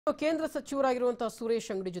ಕೇಂದ್ರ ಸಚಿವರಾಗಿರುವಂತಹ ಸುರೇಶ್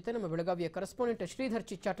ಅಂಗಡಿ ಜೊತೆ ನಮ್ಮ ಬೆಳಗಾವಿಯ ಕರೆಸ್ಪಾಂಡೆಂಟ್ ಶ್ರೀಧರ್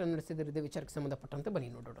ಚಿಚ್ಚಾಟ ನಡೆಸಿದರೆ ವಿಚಾರಕ್ಕೆ ಸಂಬಂಧಪಟ್ಟಂತೆ ಬನ್ನಿ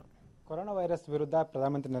ನೋಡೋಣ. ಕೊರೋನಾ ವೈರಸ್ ವಿರುದ್ಧ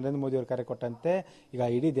ಪ್ರಧಾನಮಂತ್ರಿ ನರೇಂದ್ರ ಮೋದಿ ಅವರು ಕರೆ ಕೊಟ್ಟಂತೆ ಈಗ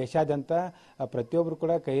ಇಡೀ ದೇಶಾದ್ಯಂತ ಪ್ರತಿಯೊಬ್ಬರು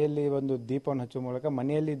ಕೂಡ ಕೈಯಲ್ಲಿ ಒಂದು ದೀಪವನ್ನು ಹಚ್ಚುವ ಮೂಲಕ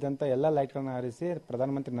ಮನೆಯಲ್ಲಿ ಇದ್ದಂಥ ಎಲ್ಲ ಲೈಟ್ಗಳನ್ನು ಹಾರಿಸಿ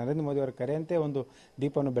ಪ್ರಧಾನಮಂತ್ರಿ ನರೇಂದ್ರ ಮೋದಿ ಅವರ ಕರೆಯಂತೆ ಒಂದು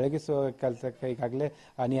ದೀಪವನ್ನು ಬೆಳಗಿಸುವ ಕೆಲಸಕ್ಕೆ ಈಗಾಗಲೇ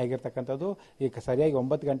ಹಾನಿಯಾಗಿರ್ತಕ್ಕಂಥದ್ದು. ಈಗ ಸರಿಯಾಗಿ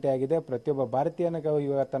 9 ಗಂಟೆ ಆಗಿದೆ. ಪ್ರತಿಯೊಬ್ಬ ಭಾರತೀಯನ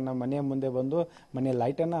ಇವಾಗ ತನ್ನ ಮನೆಯ ಮುಂದೆ ಬಂದು ಮನೆಯ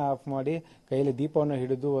ಲೈಟನ್ನು ಆಫ್ ಮಾಡಿ ಕೈಯಲ್ಲಿ ದೀಪವನ್ನು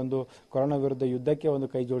ಹಿಡಿದು ಒಂದು ಕೊರೋನಾ ವಿರುದ್ಧ ಯುದ್ಧಕ್ಕೆ ಒಂದು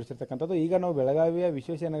ಕೈ ಜೋಡಿಸಿರ್ತಕ್ಕಂಥದ್ದು. ಈಗ ನಾವು ಬೆಳಗಾವಿಯ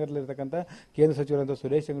ವಿಶ್ವೇಶ್ವರನಗರದಲ್ಲಿರ್ತಕ್ಕಂಥ ಕೇಂದ್ರ ಸಚಿವರಾದ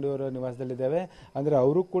ಸುರೇಶ್ ಅಂಗಡಿ ಅವರ ನಿವಾಸದಲ್ಲಿದ್ದೇವೆ. ಅಂದರೆ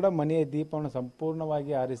ಅವರು ಕೂಡ ಮನೆಯ ದೀಪವನ್ನು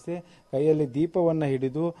ಸಂಪೂರ್ಣವಾಗಿ ಆರಿಸಿ ಕೈಯಲ್ಲಿ ದೀಪವನ್ನು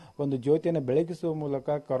ಹಿಡಿದು ಒಂದು ಜ್ಯೋತಿಯನ್ನು ಬೆಳಗಿಸುವ ಮೂಲಕ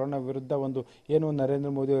ಕೊರೋನಾ ವಿರುದ್ಧ ಒಂದು ಏನು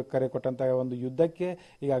ನರೇಂದ್ರ ಮೋದಿ ಕರೆ ಕೊಟ್ಟಂತಹ ಒಂದು ಯುದ್ಧಕ್ಕೆ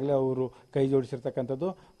ಈಗಾಗಲೇ ಅವರು ಕೈ ಜೋಡಿಸಿರ್ತಕ್ಕಂಥದ್ದು.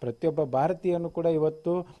 ಪ್ರತಿಯೊಬ್ಬ ಭಾರತೀಯನು ಕೂಡ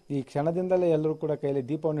ಇವತ್ತು ಈ ಕ್ಷಣದಿಂದಲೇ ಎಲ್ಲರೂ ಕೂಡ ಕೈಯಲ್ಲಿ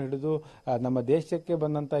ದೀಪವನ್ನು ಹಿಡಿದು ನಮ್ಮ ದೇಶಕ್ಕೆ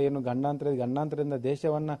ಬಂದಂಥ ಏನು ಗಂಡಾಂತರದಿಂದ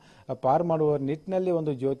ದೇಶವನ್ನು ಪಾರು ಮಾಡುವ ನಿಟ್ಟಿನಲ್ಲಿ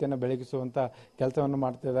ಒಂದು ಜ್ಯೋತಿಯನ್ನು ಬೆಳಗಿಸುವಂಥ ಕೆಲಸವನ್ನು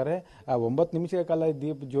ಮಾಡ್ತಿದ್ದಾರೆ. 9 ನಿಮಿಷಗಳ ಕಾಲ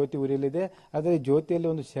ಜ್ಯೋತಿ ಉರಿಯಲಿದೆ. ಆದರೆ ಜ್ಯೋತಿಯಲ್ಲಿ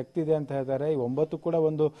ಒಂದು ಶಕ್ತಿ ಇದೆ ಅಂತ ಹೇಳ್ತಾರೆ. ಈ 9 ಕೂಡ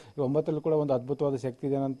ಒಂದು ಅದ್ಭುತವಾದ ಶಕ್ತಿ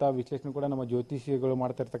ಇದೆ ಅಂತ ವಿಶ್ಲೇಷಣೆ ಕೂಡ ನಮ್ಮ ಜ್ಯೋತಿಷಿಗಳು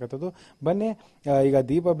ಮಾಡ್ತಾ ಇರ್ತಕ್ಕಂಥದ್ದು. ಬನ್ನಿ ಈಗ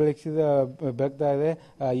ದೀಪ ಬೆಳಗ್ತಾ ಇದೆ.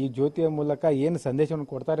 ಈ ಜ್ಯೋತಿಯ ಮೂಲಕ ಏನು ಸಂದೇಶವನ್ನು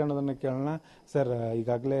ಕೊಡ್ತಾರೆ ಅನ್ನೋದನ್ನು ಕೇಳೋಣ. ಸರ್,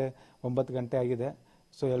 ಈಗಾಗಲೇ 9 ಗಂಟೆ ಆಗಿದೆ.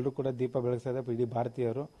 ಸೊ ಎಲ್ಲರೂ ಕೂಡ ದೀಪ ಬೆಳಗ್ತಾ ಇದ್ದಾರೆ, ಇಡೀ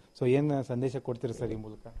ಭಾರತೀಯರು. ಸೊ ಏನು ಸಂದೇಶ ಕೊಡ್ತೀರಿ ಸರ್ ಈ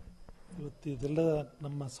ಮೂಲಕ? ಇವತ್ತು ಇದೆಲ್ಲ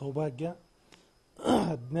ನಮ್ಮ ಸೌಭಾಗ್ಯ.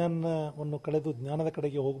 ಅಜ್ಞಾನವನ್ನು ಕಳೆದು ಜ್ಞಾನದ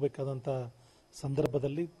ಕಡೆಗೆ ಹೋಗಬೇಕಾದಂಥ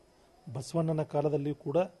ಸಂದರ್ಭದಲ್ಲಿ ಬಸವಣ್ಣನ ಕಾಲದಲ್ಲಿಯೂ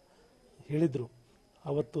ಕೂಡ ಹೇಳಿದರು,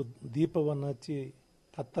 ಅವತ್ತು ದೀಪವನ್ನು ಹಚ್ಚಿ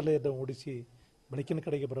ಕತ್ತಲೆಯನ್ನು ಓಡಿಸಿ ಬೆಳಕಿನ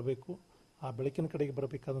ಕಡೆಗೆ ಬರಬೇಕು. ಆ ಬೆಳಕಿನ ಕಡೆಗೆ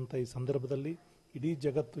ಬರಬೇಕಾದಂಥ ಈ ಸಂದರ್ಭದಲ್ಲಿ ಇಡೀ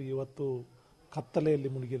ಜಗತ್ತು ಇವತ್ತು ಕತ್ತಲೆಯಲ್ಲಿ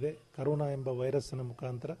ಮುಳುಗಿದೆ. ಕರೋನಾ ಎಂಬ ವೈರಸ್ಸಿನ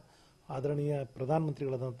ಮುಖಾಂತರ ಆದರಣೀಯ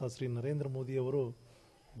ಪ್ರಧಾನಮಂತ್ರಿಗಳಾದಂಥ ಶ್ರೀ ನರೇಂದ್ರ ಮೋದಿಯವರು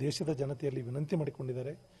ದೇಶದ ಜನತೆಯಲ್ಲಿ ವಿನಂತಿ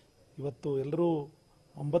ಮಾಡಿಕೊಂಡಿದ್ದಾರೆ. ಇವತ್ತು ಎಲ್ಲರೂ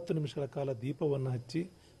 9 ನಿಮಿಷಗಳ ಕಾಲ ದೀಪವನ್ನು ಹಚ್ಚಿ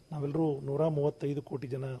ನಾವೆಲ್ಲರೂ 135 ಕೋಟಿ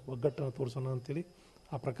ಜನ ಒಗ್ಗಟ್ಟನ್ನು ತೋರಿಸೋಣ ಅಂತೇಳಿ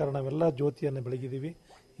ಆ ಪ್ರಕಾರ ನಾವೆಲ್ಲ ಜ್ಯೋತಿಯನ್ನು ಬೆಳಗಿದ್ದೀವಿ.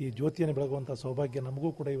 ಈ ಜ್ಯೋತಿಯನ್ನು ಬೆಳಗುವಂಥ ಸೌಭಾಗ್ಯ ನಮಗೂ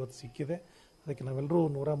ಕೂಡ ಇವತ್ತು ಸಿಕ್ಕಿದೆ. ಅದಕ್ಕೆ ನಾವೆಲ್ಲರೂ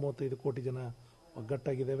 135 ಕೋಟಿ ಜನ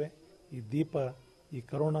ಒಗ್ಗಟ್ಟಾಗಿದ್ದೇವೆ. ಈ ದೀಪ ಈ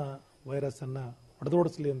ಕರೋನಾ ವೈರಸ್ಸನ್ನು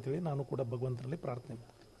ಹೊಡೆದೋಡಿಸಲಿ ಅಂತೇಳಿ ನಾನು ಕೂಡ ಭಗವಂತನಲ್ಲಿ ಪ್ರಾರ್ಥನೆ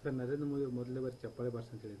ಮಾಡ್ತೀನಿ. ಸರ್, ನರೇಂದ್ರ ಮೋದಿ ಅವರು ಮೊದಲೇ ಬಾರಿ ಚಪ್ಪಾಳೆ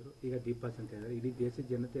ಬಾರಿಸಿ ಅಂತ ಹೇಳಿದ್ರು, ಈಗ ದೀಪ ಅಂತ ಹೇಳಿದ್ದಾರೆ. ಇಡೀ ದೇಶದ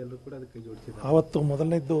ಜನತೆ ಎಲ್ಲರೂ ಕೂಡ ಅದಕ್ಕೆ ಕೈ ಜೋಡಿಸಿದ್ದಾರೆ. ಆವತ್ತು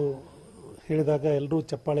ಮೊದಲನೇದ್ದು ಹೇಳಿದಾಗ ಎಲ್ಲರೂ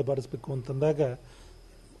ಚಪ್ಪಾಳೆ ಬಾರಿಸಬೇಕು ಅಂತಂದಾಗ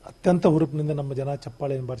ಅತ್ಯಂತ ಹುರುಪಿನಿಂದ ನಮ್ಮ ಜನ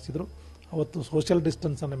ಚಪ್ಪಾಳೆಯನ್ನು ಬಾರಿಸಿದ್ರು. ಅವತ್ತು ಸೋಷಿಯಲ್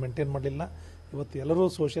ಡಿಸ್ಟೆನ್ಸನ್ನು ಮೇಂಟೈನ್ ಮಾಡಲಿಲ್ಲ. ಇವತ್ತು ಎಲ್ಲರೂ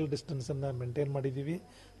ಸೋಷಿಯಲ್ ಡಿಸ್ಟೆನ್ಸನ್ನು ಮೇಂಟೈನ್ ಮಾಡಿದ್ದೀವಿ.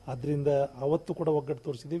 ಆದ್ದರಿಂದ ಅವತ್ತು ಕೂಡ ಒಗ್ಗಟ್ಟು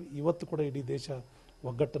ತೋರಿಸಿದ್ದೀವಿ. ಇವತ್ತು ಕೂಡ ಇಡೀ ದೇಶ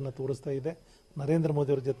ಒಗ್ಗಟ್ಟನ್ನು ತೋರಿಸ್ತಾ ಇದೆ. ನರೇಂದ್ರ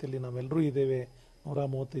ಮೋದಿಯವರ ಜೊತೆಯಲ್ಲಿ ನಾವೆಲ್ಲರೂ ಇದ್ದೇವೆ.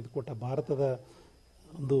 135 ಕೋಟಿ ಭಾರತದ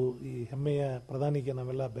ಒಂದು ಈ ಹೆಮ್ಮೆಯ ಪ್ರಧಾನಿಗೆ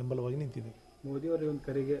ನಾವೆಲ್ಲ ಬೆಂಬಲವಾಗಿ ನಿಂತಿದ್ದೀವಿ. ಮೋದಿಯವರ ಒಂದು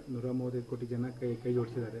ಕರೆಗೆ 135 ಕೋಟಿ ಜನ ಕೈ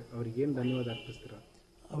ಜೋಡಿಸಿದ್ದಾರೆ. ಅವ್ರಿಗೆ ಏನು ಧನ್ಯವಾದ ಅರ್ಪಿಸ್ತೀರಾ?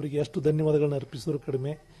 ಅವರಿಗೆ ಎಷ್ಟು ಧನ್ಯವಾದಗಳನ್ನು ಅರ್ಪಿಸಿದ್ರು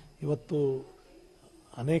ಕಡಿಮೆ. ಇವತ್ತು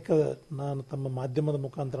ಅನೇಕ ನಾನು ತಮ್ಮ ಮಾಧ್ಯಮದ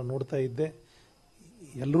ಮುಖಾಂತರ ನೋಡ್ತಾ ಇದ್ದೆ,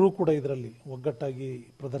 ಎಲ್ಲರೂ ಕೂಡ ಇದರಲ್ಲಿ ಒಗ್ಗಟ್ಟಾಗಿ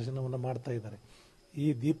ಪ್ರದರ್ಶನವನ್ನು ಮಾಡ್ತಾ ಇದ್ದಾರೆ. ಈ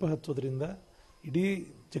ದೀಪ ಹಚ್ಚೋದ್ರಿಂದ ಇಡೀ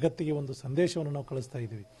ಜಗತ್ತಿಗೆ ಒಂದು ಸಂದೇಶವನ್ನು ನಾವು ಕಳಿಸ್ತಾ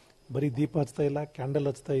ಇದ್ದೀವಿ. ಬರೀ ದೀಪ ಹಚ್ತಾ ಇಲ್ಲ, ಕ್ಯಾಂಡಲ್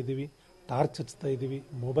ಹಚ್ತಾ ಇದ್ದೀವಿ, ಟಾರ್ಚ್ ಹಚ್ತಾ ಇದ್ದೀವಿ,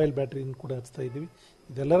 ಮೊಬೈಲ್ ಬ್ಯಾಟ್ರಿಯನ್ನು ಕೂಡ ಹಚ್ತಾ ಇದ್ದೀವಿ.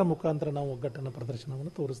 ಇದೆಲ್ಲರ ಮುಖಾಂತರ ನಾವು ಒಗ್ಗಟ್ಟನ್ನು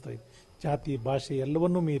ಪ್ರದರ್ಶನವನ್ನು ತೋರಿಸ್ತಾ ಇದ್ದೀವಿ. ಜಾತಿ ಭಾಷೆ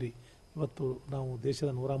ಎಲ್ಲವನ್ನೂ ಮೀರಿ ಇವತ್ತು ನಾವು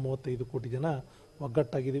ದೇಶದ 135 ಕೋಟಿ ಜನ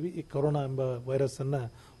ಒಗ್ಗಟ್ಟಾಗಿದ್ದೀವಿ. ಈ ಕೊರೋನಾ ಎಂಬ ವೈರಸ್ಸನ್ನು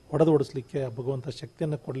ಹೊಡೆದೋಡಿಸಲಿಕ್ಕೆ ಭಗವಂತ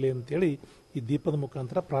ಶಕ್ತಿಯನ್ನು ಕೊಡಲಿ ಅಂತೇಳಿ ಈ ದೀಪದ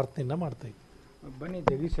ಮುಖಾಂತರ ಪ್ರಾರ್ಥನೆಯನ್ನು ಮಾಡ್ತಾ ಇದ್ದೀವಿ. ಬನ್ನಿ,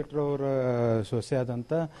 ಜಗದೀಶ್ ಶೆಟ್ಟರ್ ಅವರ ಸೊಸೆ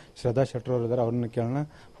ಆದಂಥ ಶ್ರದ್ಧಾ ಶೆಟ್ಟರ್ ಅವರು ಇದ್ದಾರೆ, ಅವ್ರನ್ನ ಕೇಳೋಣ.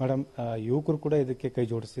 ಮೇಡಮ್, ಯುವಕರು ಕೂಡ ಇದಕ್ಕೆ ಕೈ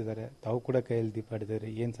ಜೋಡಿಸ್ತಿದ್ದಾರೆ, ತಾವು ಕೂಡ ಕೈಯಲ್ಲಿ ದೀಪ ಹಿಡಿದಿದ್ದಾರೆ,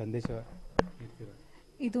 ಏನು ಸಂದೇಶ ನೀಡ್ತೀರಾ?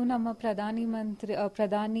 ಇದು ನಮ್ಮ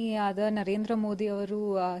ಪ್ರಧಾನಿಯಾದ ನರೇಂದ್ರ ಮೋದಿ ಅವರು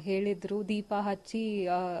ಹೇಳಿದ್ರು, ದೀಪ ಹಚ್ಚಿ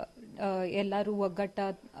ಎಲ್ಲರೂ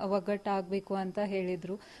ಒಗ್ಗಟ್ಟಾಗಬೇಕು ಅಂತ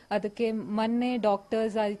ಹೇಳಿದ್ರು. ಅದಕ್ಕೆ ಮೊನ್ನೆ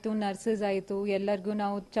ಡಾಕ್ಟರ್ಸ್ ಆಯಿತು, ನರ್ಸಸ್ ಆಯಿತು, ಎಲ್ಲರಿಗೂ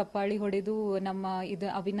ನಾವು ಚಪ್ಪಾಳಿ ಹೊಡೆದು ನಮ್ಮ ಇದು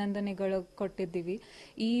ಅಭಿನಂದನೆಗಳು ಕೊಟ್ಟಿದ್ದೀವಿ.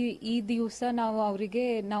 ಈ ದಿವಸ ನಾವು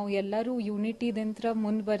ಎಲ್ಲರೂ ಯೂನಿಟಿದಿಂತ್ರ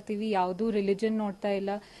ಮುಂದೆ ಬರ್ತೀವಿ. ಯಾವುದೂ ರಿಲಿಜನ್ ನೋಡ್ತಾ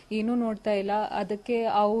ಇಲ್ಲ, ಏನೂ ನೋಡ್ತಾ ಇಲ್ಲ. ಅದಕ್ಕೆ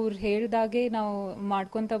ಅವ್ರು ಹೇಳಿದಾಗೆ ನಾವು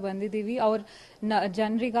ಮಾಡ್ಕೊತ ಬಂದಿದ್ದೀವಿ.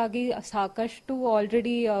 ಜನರಿಗಾಗಿ ಸಾಕಷ್ಟು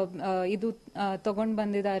ಆಲ್ರೆಡಿ ಇದು ತಗೊಂಡು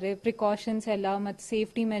ಬಂದಿದ್ದಾರೆ, ಪ್ರಿಕಾಷನ್ಸ್ ಎಲ್ಲ ಮತ್ತು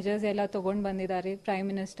ಸೇಫ್ಟಿ ಮೆಜರ್ಸ್ ಎಲ್ಲ ತಗೊಂಡು ಬಂದಿದ್ದಾರೆ ಪ್ರೈಮ್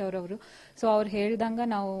ಮಿನಿಸ್ಟರ್ ಅವರು. ಸೊ ಅವ್ರು ಹೇಳ್ದಂಗ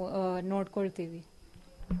ನಾವು ನೋಡ್ಕೊಳ್ತೀವಿ.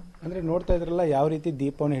 ಅಂದರೆ ನೋಡ್ತಾ ಇದ್ರಲ್ಲ ಯಾವ ರೀತಿ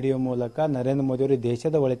ದೀಪವನ್ನು ಹಿಡಿಯುವ ಮೂಲಕ ನರೇಂದ್ರ ಮೋದಿ ಅವರು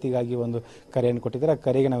ದೇಶದ ಒಳಿತಿಗಾಗಿ ಒಂದು ಕರೆಯನ್ನು ಕೊಟ್ಟಿದ್ದಾರೆ. ಆ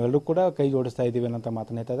ಕರೆಗೆ ನಾವೆಲ್ಲರೂ ಕೂಡ ಕೈ ಜೋಡಿಸ್ತಾ ಇದ್ದೀವಿ ಅಂತ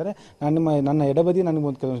ಮಾತನಾಡ್ತಾ ಇದ್ದಾರೆ. ನನ್ನ ಎಡಬದಿ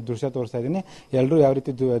ನನಗೊಂದು ದೃಶ್ಯ ತೋರಿಸ್ತಾ ಇದ್ದೀನಿ. ಎಲ್ಲರೂ ಯಾವ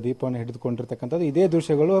ರೀತಿ ದೀಪವನ್ನು ಹಿಡಿದುಕೊಂಡಿರ್ತಕ್ಕಂಥದ್ದು. ಇದೇ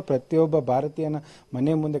ದೃಶ್ಯಗಳು ಪ್ರತಿಯೊಬ್ಬ ಭಾರತೀಯನ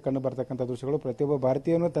ಮನೆ ಮುಂದೆ ಕಂಡು ಬರ್ತಕ್ಕಂಥ ದೃಶ್ಯಗಳು. ಪ್ರತಿಯೊಬ್ಬ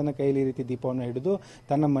ಭಾರತೀಯನು ತನ್ನ ಕೈಯಲ್ಲಿ ಈ ರೀತಿ ದೀಪವನ್ನು ಹಿಡಿದು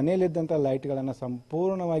ತನ್ನ ಮನೆಯಲ್ಲಿದ್ದಂಥ ಲೈಟ್ಗಳನ್ನು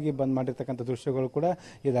ಸಂಪೂರ್ಣವಾಗಿ ಬಂದ್ ಮಾಡಿರ್ತಕ್ಕಂಥ ದೃಶ್ಯಗಳು ಕೂಡ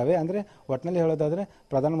ಇದ್ದಾವೆ. ಅಂದರೆ ಒಟ್ಟಿನಲ್ಲಿ ಹೇಳೋದಾದರೆ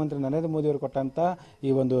ಪ್ರಧಾನಮಂತ್ರಿ ನರೇಂದ್ರ ಮೋದಿ ಅವರು ಕೊಟ್ಟಂಥ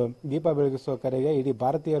ಈ ಒಂದು ದೀಪ ಬೆಳಗಿಸುವ ಕರೆಗೆ ಇಡೀ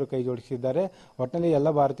ಭಾರತೀಯರು ಕೈ ಜೋಡಿಸಿದ್ದಾರೆ. ಒಟ್ಟಿನಲ್ಲಿ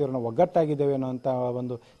ಎಲ್ಲ ಭಾರತೀಯರನ್ನು ಒಗ್ಗಟ್ಟಾಗಿದ್ದೇವೆ ಅನ್ನುವಂಥ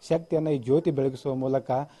ಒಂದು ಶಕ್ತಿಯನ್ನು ಈ ಜ್ಯೋತಿ ಬೆಳಗಿಸುವ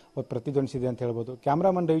ಮೂಲಕ ಪ್ರತಿಧ್ವನಿಸಿದೆ ಅಂತ ಹೇಳ್ಬೋದು.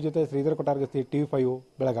 ಕ್ಯಾಮ್ರಾಮನ್ ರವಿ ಜೊತೆ ಶ್ರೀಧರ್ ಕೊಟ್ಟಾರ್ಗಸ್ತಿ, TV5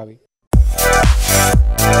 ಬೆಳಗಾವಿ.